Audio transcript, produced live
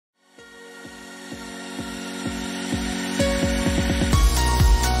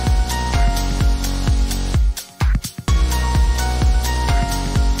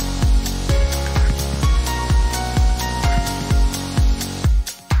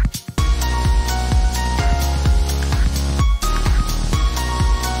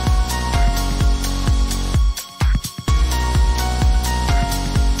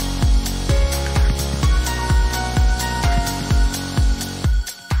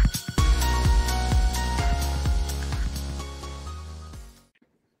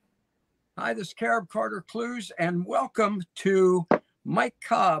Hi, this is Carib Carter Clues, and welcome to Mike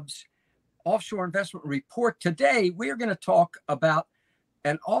Cobb's Offshore Investment Report. Today, we are going to talk about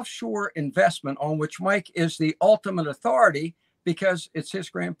an offshore investment on which Mike is the ultimate authority because it's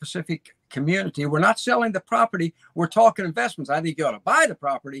his Gran Pacific community. We're not selling the property. We're talking investments. I think you ought to buy the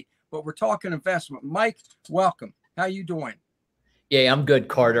property, but we're talking investment. Mike, welcome. How you doing? Yeah, I'm good,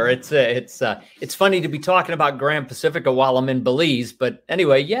 Carter. It's funny to be talking about Gran Pacifica while I'm in Belize, but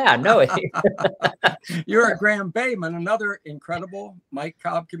anyway, yeah, no. You're a Graham Bayman, another incredible Mike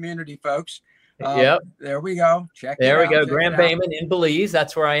Cobb community, folks. Yep. There we go. There we go. Graham Bayman in Belize.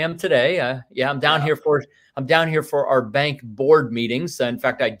 That's where I am today. I'm down here for our bank board meetings. In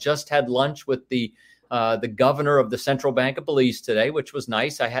fact, I just had lunch with the governor of the Central Bank of Belize today, which was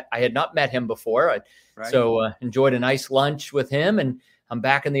nice. I had not met him before. So enjoyed a nice lunch with him, and I'm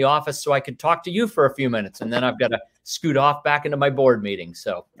back in the office so I could talk to you for a few minutes, and then I've got to scoot off back into my board meeting.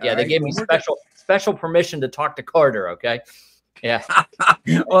 So they gave me special permission to talk to Carter. Okay. Yeah.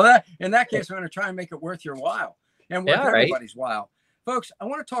 Well, in that case, I'm going to try and make it worth your while and worth everybody's while. Folks, I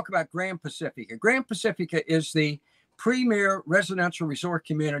want to talk about Gran Pacifica. Gran Pacifica is the premier residential resort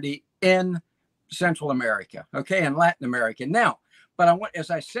community in Central America, and Latin America. Now, but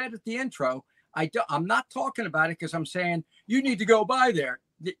as I said at the intro, I'm not talking about it because I'm saying you need to go buy there.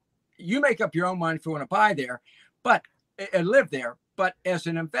 You make up your own mind if you want to buy there, but live there. But as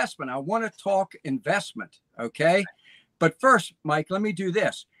an investment, I want to talk investment, okay? But first, Mike, let me do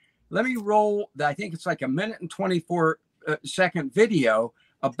this. Let me roll, I think it's like a minute and 24 second video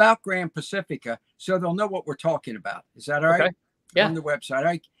about Gran Pacifica so they'll know what we're talking about. Is that all right? Okay. Yeah. On the website. All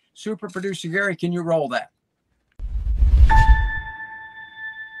right. Super producer Gary, can you roll that?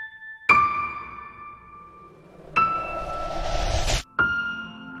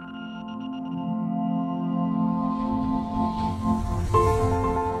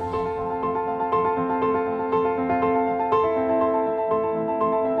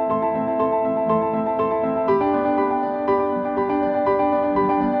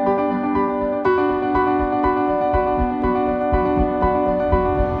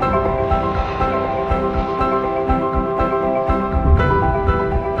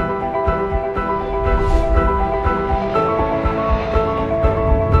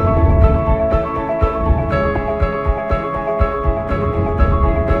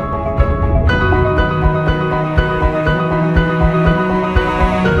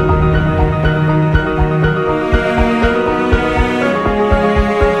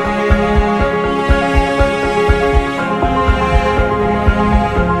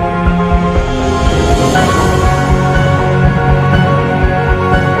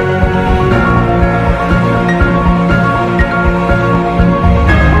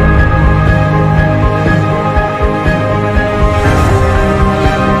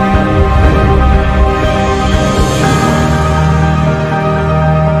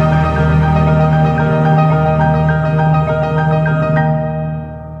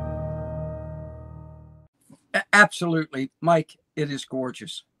 Absolutely, Mike. It is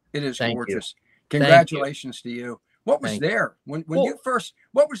gorgeous. It is gorgeous. Congratulations to you. What was there when you first?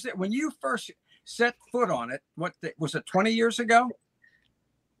 What was it when you first set foot on it? What was it? 20 years ago?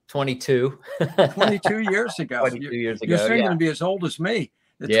 22. 22 years ago. 22 years ago. You're soon going to be as old as me.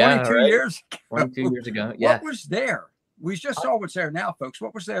 22 years. 22 years ago. Yeah. What was there? We just saw what's there now, folks.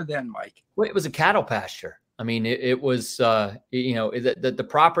 What was there then, Mike? Well, it was a cattle pasture. I mean, it was, the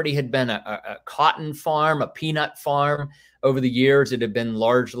property had been a cotton farm, a peanut farm over the years. It had been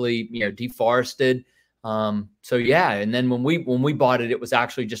largely, deforested. And then when we bought it, it was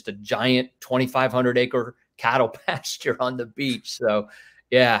actually just a giant 2,500 acre cattle pasture on the beach. So,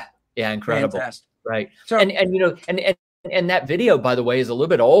 incredible. Fantastic. Right. So, and that video, by the way, is a little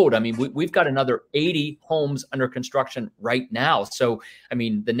bit old. I mean, we've got another 80 homes under construction right now. So, I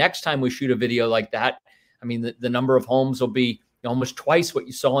mean, the next time we shoot a video like that, I mean, the number of homes will be almost twice what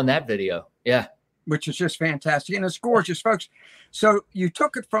you saw in that video. Yeah. Which is just fantastic. And it's gorgeous, folks. So you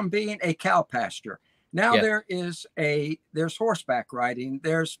took it from being a cow pasture. Now there's horseback riding,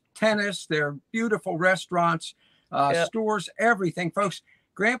 there's tennis, there are beautiful restaurants, stores, everything, folks.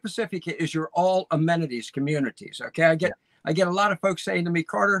 Gran Pacifica is your all amenities communities. Okay. I get a lot of folks saying to me,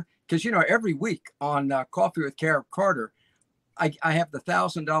 Carter, because, every week on Coffee with Carib Carter, I have the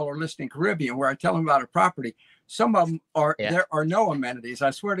 $1,000 listing Caribbean where I tell them about a property. Some of them there are no amenities.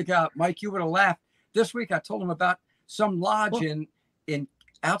 I swear to God, Mike, you would have laughed. This week I told them about some lodge in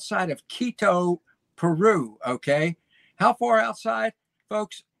outside of Quito, Peru. Okay. How far outside,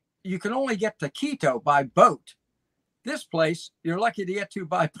 folks? You can only get to Quito by boat. This place, you're lucky to get to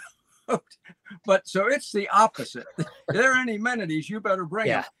by boat. But so it's the opposite. If there are any amenities, you better bring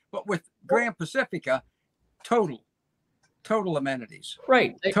them. But with Gran Pacifica, total amenities.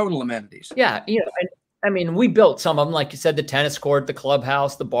 Right. Total amenities. Yeah. I mean, we built some of them, like you said, the tennis court, the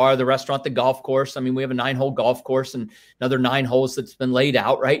clubhouse, the bar, the restaurant, the golf course. I mean, we have a 9-hole golf course and another 9 holes that's been laid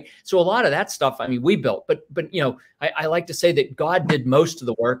out, right? So a lot of that stuff, I mean, we built. But I like to say that God did most of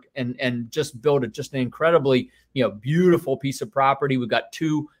the work and just built just an incredibly, beautiful piece of property. We've got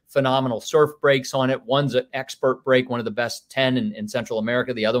 2 phenomenal surf breaks on it. One's an expert break, one of the best 10 in Central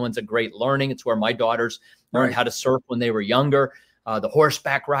America. The other one's a great learning. It's where my daughters learned how to surf when they were younger. The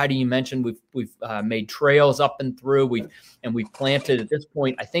horseback riding you mentioned, we've made trails up and through. We've planted at this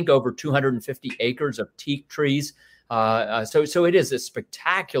point, I think, over 250 acres of teak trees. So it is a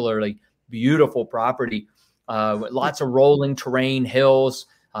spectacularly beautiful property. Lots of rolling terrain, hills.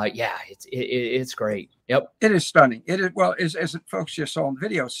 It's great. Yep. It is stunning. It is, well, as folks just saw in the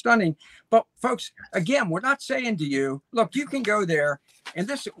video, stunning. But folks, again, we're not saying to you, look, you can go there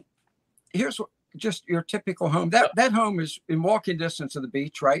and here's what, just your typical home. That home is in walking distance of the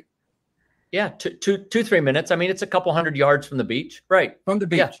beach, right? Yeah, 2-3 minutes. I mean, it's a couple 100 yards from the beach, right? From the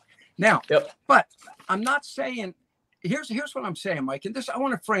beach. Yeah. Now, but I'm not saying. Here's what I'm saying, Mike. And I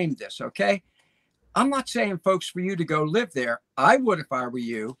want to frame this, okay? I'm not saying, folks, for you to go live there. I would if I were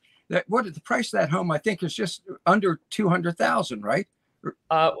you. The price of that home? I think is just under $200,000, right?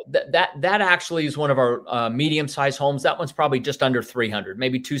 That actually is one of our medium-sized homes. That one's probably just under 300,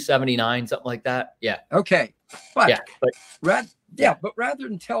 maybe 279, something like that. Yeah. Okay. But rather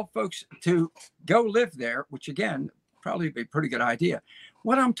than tell folks to go live there, which again, probably be a pretty good idea.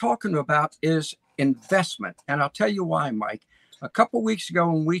 What I'm talking about is investment. And I'll tell you why, Mike. A couple weeks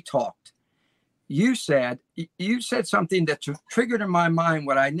ago when we talked, you said something that triggered in my mind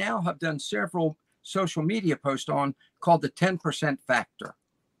what I now have done several social media post on, called the 10% factor.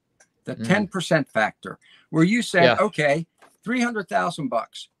 The 10% factor, where you said, okay,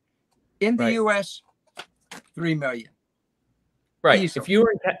 $300,000 in the US, $3 million. Right. Easily.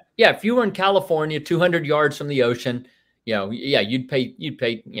 If you were in California, 200 yards from the ocean, you'd pay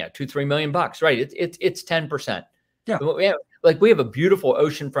 $2-3 million. Right. It's 10%. Yeah. We have a beautiful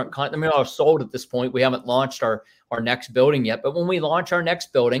oceanfront condo. I mean, we're sold at this point. We haven't launched our next building yet, but when we launch our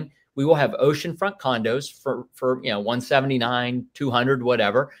next building, we will have oceanfront condos for 179, 200,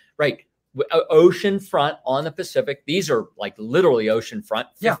 whatever, right? Oceanfront on the Pacific. These are like literally oceanfront,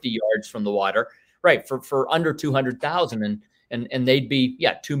 50 yards from the water, right? For under 200,000, and they'd be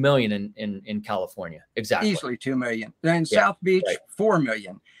 $2 million in California, exactly. Easily $2 million. Then South Beach, $4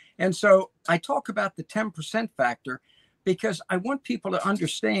 million. And so I talk about the 10% factor because I want people to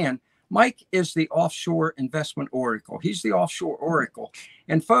understand. Mike is the offshore investment oracle. He's the offshore oracle.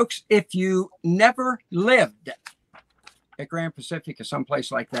 And folks, if you never lived at Gran Pacifica,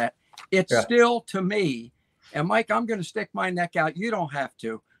 someplace like that, it's still, to me, and Mike, I'm going to stick my neck out. You don't have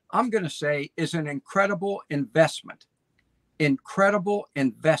to. I'm going to say is an incredible investment. Incredible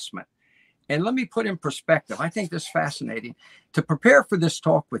investment. And let me put in perspective. I think this is fascinating. To prepare for this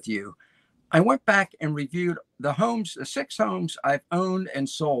talk with you, I went back and reviewed the 6 homes I've owned and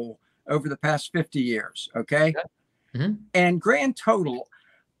sold over the past 50 years. Okay. Mm-hmm. And grand total,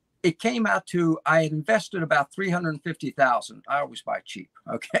 it came out to, I had invested about $350,000. I always buy cheap.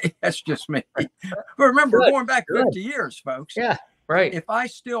 Okay. That's just me. But remember, going back 50 years, folks. Yeah. Right. If I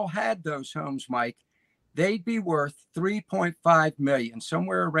still had those homes, Mike, they'd be worth $3.5 million,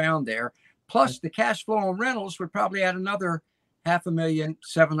 somewhere around there. Plus the cash flow on rentals would probably add another $500,000,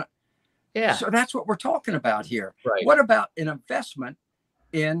 $700,000. Yeah. So that's what we're talking about here. Right. What about an investment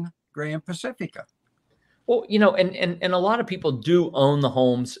in Gran Pacifica? Well, and a lot of people do own the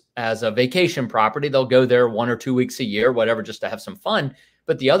homes as a vacation property. They'll go there 1 or 2 weeks a year, whatever, just to have some fun.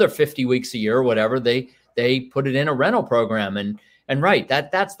 But the other 50 weeks a year or whatever, they put it in a rental program. And right,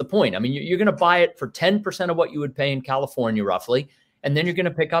 that's the point. I mean, you're going to buy it for 10% of what you would pay in California, roughly. And then you're going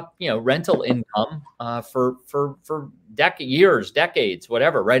to pick up, rental income for years, decades,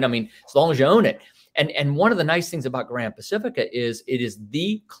 whatever, right? I mean, as long as you own it. And one of the nice things about Gran Pacifica is it is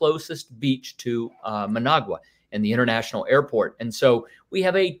the closest beach to Managua and the international airport. And so we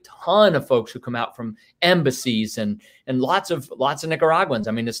have a ton of folks who come out from embassies and lots of Nicaraguans.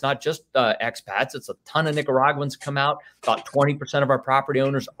 I mean, it's not just expats. It's a ton of Nicaraguans come out. About 20% of our property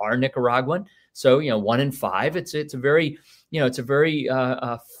owners are Nicaraguan. So, 1 in 5, it's a very,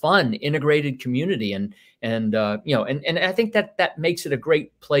 fun integrated community. And I think that makes it a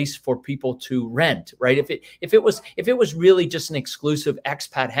great place for people to rent, right? If it was really just an exclusive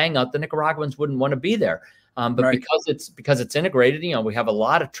expat hangout, the Nicaraguans wouldn't want to be there. But right. because it's integrated, we have a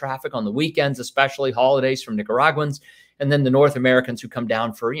lot of traffic on the weekends, especially holidays from Nicaraguans. and then the North Americans who come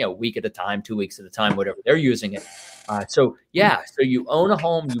down for, a week at a time, 2 weeks at a time, whatever they're using it. So you own a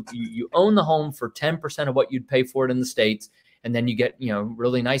home, you own the home for 10% of what you'd pay for it in the States. And then you get,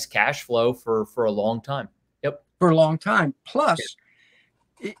 really nice cash flow for a long time. Yep. For a long time. Plus,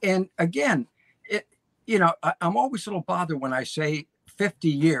 and again, I'm always a little bothered when I say 50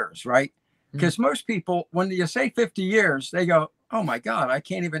 years, right? Because most people, when you say 50 years, they go, oh my God, I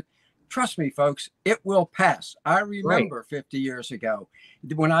can't even. Trust me, folks, it will pass. I remember 50 years ago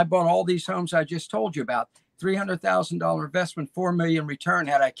when I bought all these homes I just told you about, $300,000 investment, $4 million return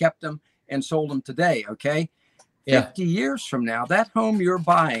had I kept them and sold them today. Okay. 50 years from now, that home you're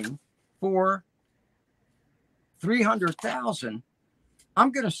buying for $300,000,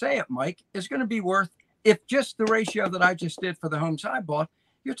 I'm going to say it, Mike, is going to be worth, if just the ratio that I just did for the homes I bought,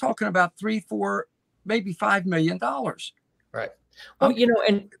 you're talking about $3, $4, maybe $5 million. Right. Well,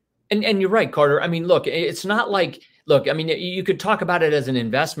 and you're right, Carter. I mean, look, it's not like, you could talk about it as an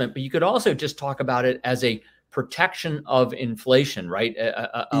investment, but you could also just talk about it as a protection of inflation, right?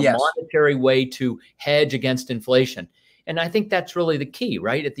 A monetary way to hedge against inflation. And I think that's really the key,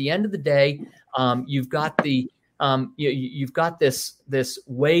 right? At the end of the day, you've got you've got this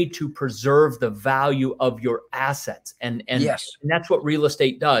way to preserve the value of your assets, and that's what real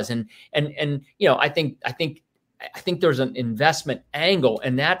estate does. And I think there's an investment angle,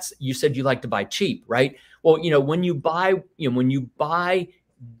 and that's, you said you like to buy cheap, right? Well, when you buy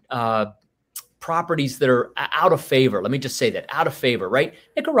properties that are out of favor, let me just say that, out of favor, right?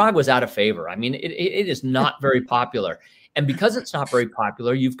 Nicaragua's out of favor. I mean, it is not very popular. And because it's not very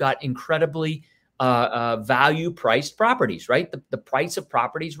popular, you've got incredibly value priced properties, right? The price of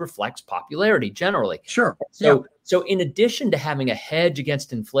properties reflects popularity generally. Sure. So in addition to having a hedge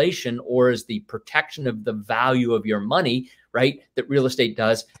against inflation, or as the protection of the value of your money, right, that real estate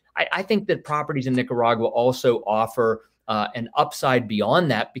does, I think that properties in Nicaragua also offer an upside beyond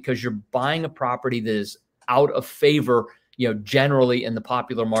that, because you're buying a property that is out of favor, generally in the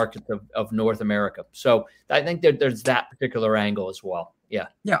popular markets of North America. So I think that there's that particular angle as well. Yeah.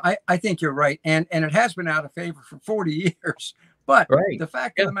 Yeah, I think you're right. And it has been out of favor for 40 years. But the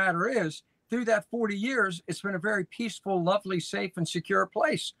fact of the matter is, through that 40 years, it's been a very peaceful, lovely, safe, and secure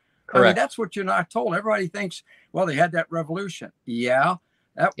place. Correct. I mean, that's what you're not told. Everybody thinks, well, they had that revolution. Yeah,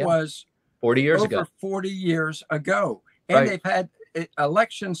 that was 40 years ago. Over 40 years ago. And they've had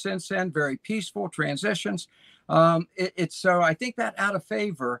elections since then, very peaceful transitions. So I think that out of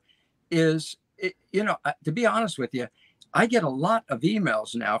favor is, to be honest with you, I get a lot of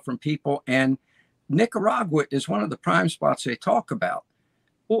emails now from people, and Nicaragua is one of the prime spots they talk about.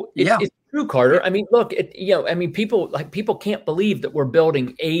 Well, it's true, Carter. I mean, look, people can't believe that we're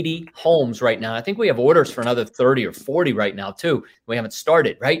building 80 homes right now. I think we have orders for another 30 or 40 right now too. We haven't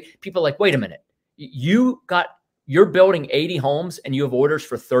started, right? People are like, wait a minute, you're building 80 homes and you have orders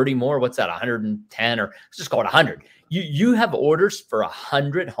for 30 more. What's that? 110, or let's just call it 100. You have orders for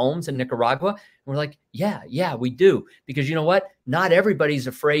 100 homes in Nicaragua. And we're like, yeah, we do. Because you know what? Not everybody's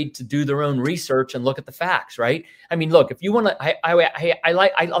afraid to do their own research and look at the facts, right? I mean, look, if you want to, I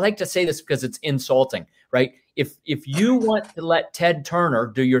like to say this because it's insulting, right? If you want to let Ted Turner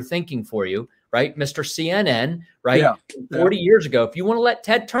do your thinking for you, right? Mr. CNN, right? 40 years ago, if you want to let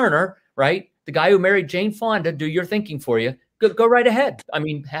Ted Turner, right, the guy who married Jane Fonda, do your thinking for you, go right ahead. I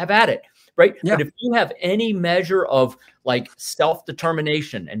mean, have at it. Right. Yeah. But if you have any measure of like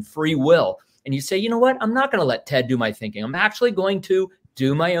self-determination and free will, and you say, you know what, I'm not going to let Ted do my thinking. I'm actually going to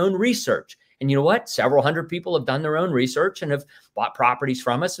do my own research. And you know what? Several hundred people have done their own research and have bought properties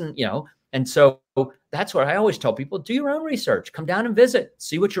from us. And, and so that's what I always tell people. Do your own research. Come down and visit.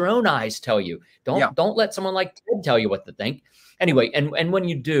 See what your own eyes tell you. Don't let someone like Ted tell you what to think. Anyway, and when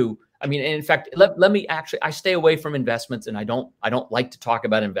you do, I mean, in fact, let me actually, I stay away from investments, and I don't like to talk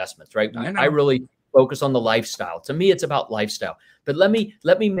about investments, right? I really focus on the lifestyle. To me, it's about lifestyle. But let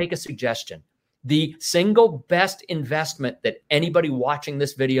me make a suggestion. The single best investment that anybody watching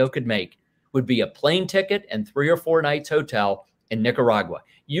this video could make would be a plane ticket and 3 or 4 nights hotel in Nicaragua.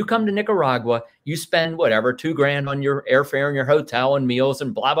 You come to Nicaragua, you spend whatever, $2,000 on your airfare and your hotel and meals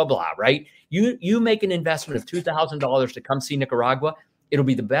and blah, blah, blah, right? You make an investment of $2,000 to come see Nicaragua. It'll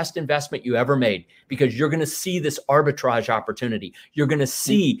be the best investment you ever made, because you're going to see this arbitrage opportunity. You're going to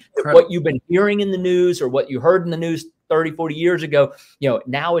see what you've been hearing in the news or what you heard in the news 30, 40 years ago.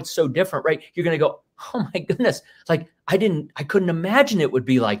 Now it's so different, right? You're going to go, oh my goodness. It's like, I couldn't imagine it would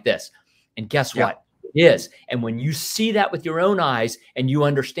be like this. And guess what? It is. And when you see that with your own eyes, and you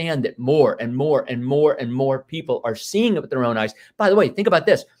understand that more and more and more and more people are seeing it with their own eyes. By the way, think about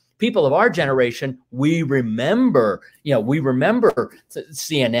this. people of our generation, we remember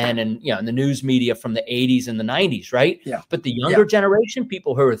CNN and, and the news media from the 80s and the 90s, right? Yeah. But the younger generation,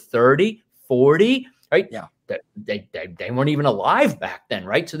 people who are 30, 40, right? Yeah. They weren't even alive back then,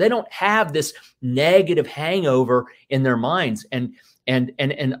 right? So they don't have this negative hangover in their minds. And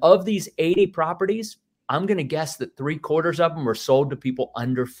of these 80 properties, I'm going to guess that 3/4 of them were sold to people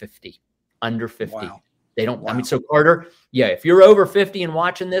under 50. Wow. They don't, Wow. I mean, so Carter, if you're over 50 and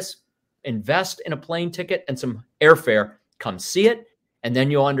watching this, invest in a plane ticket and some airfare, come see it. And then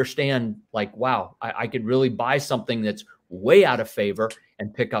you'll understand, like, wow, I could really buy something that's way out of favor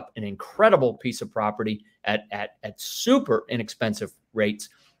and pick up an incredible piece of property at super inexpensive rates.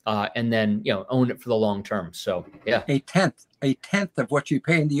 And then, own it for the long term. So, yeah. A tenth of what you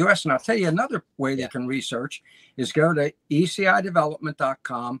pay in the U.S. And I'll tell you another way they can research is go to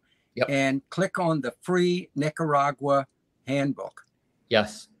ecidevelopment.com and click on the free Nicaragua handbook.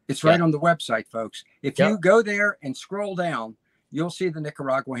 Yes. It's right on the website, folks. If you go there and scroll down, you'll see the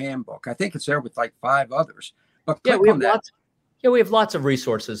Nicaragua handbook. I think it's there with like 5 others. But click on that. We have lots of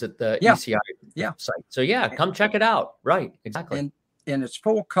resources at the ECI site. So, come check it out. Right. Exactly. And it's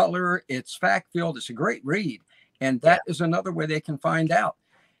full color. It's fact-filled. It's a great read. And that is another way they can find out.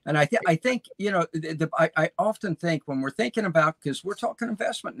 And I think, I often think when we're thinking about, because we're talking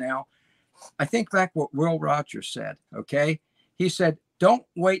investment now, I think back what Will Rogers said, okay? He said, don't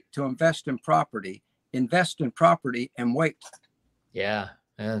wait to invest in property. Invest in property and wait. Yeah.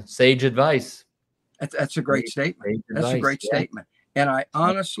 Sage advice. That's a great statement. That's a great statement. And I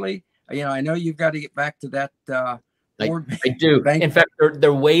honestly, I know you've got to get back to that board. I do. In fact,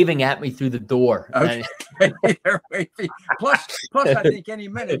 they're waving at me through the door. Okay. They're waving. Plus, I think any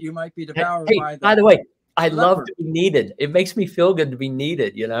minute you might be devoured by by the way, I love to be needed. It makes me feel good to be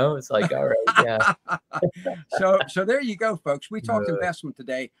needed. It's like, all right, So there you go, folks. We talked investment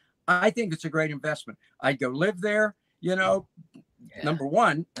today. I think it's a great investment. I'd go live there. Number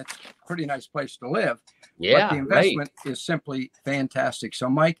one, that's a pretty nice place to live. Yeah, but the investment is simply fantastic. So,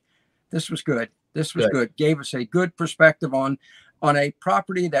 Mike, this was good. This was good. Gave us a good perspective on a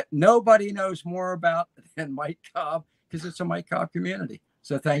property that nobody knows more about than Mike Cobb, because it's a Mike Cobb community.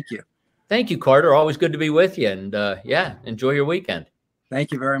 So thank you. Thank you, Carter. Always good to be with you. And enjoy your weekend.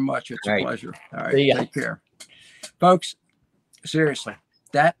 Thank you very much. It's a pleasure. All right. Take care. Folks, seriously,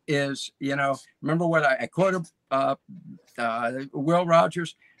 that is, remember what I quoted Will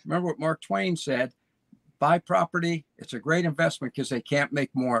Rogers. Remember what Mark Twain said: buy property. It's a great investment because they can't make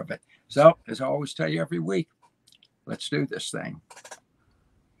more of it. So, as I always tell you every week, let's do this thing.